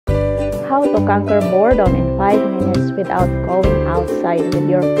how to conquer boredom in 5 minutes without going outside with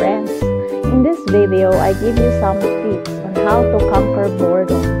your friends. In this video, I give you some tips on how to conquer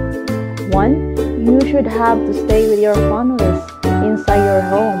boredom. 1. You should have to stay with your families inside your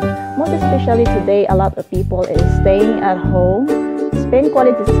home. Most especially today, a lot of people is staying at home. Spend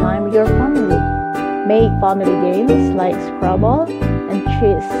quality time with your family. Make family games like Scrabble and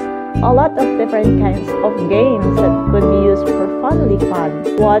chess. A lot of different kinds of games that could be used for family fun.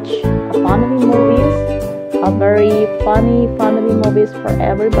 Watch family movies, a very funny family movies for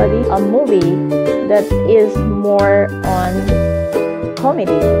everybody. A movie that is more on comedy.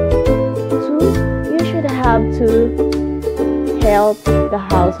 2. You should have to help the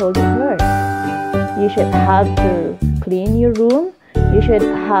household first. You should have to clean your room. You should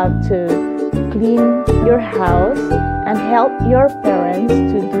have to clean your house and help your parents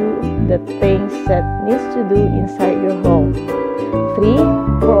to do the things that needs to do inside your home. 3.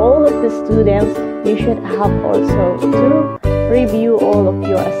 For all of the students, you should have also to review all of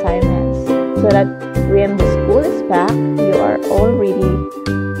your assignments so that when the school is back, you are all ready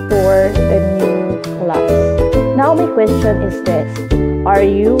for the new class. Now my question is this: are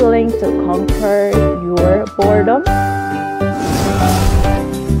you willing to conquer your boredom?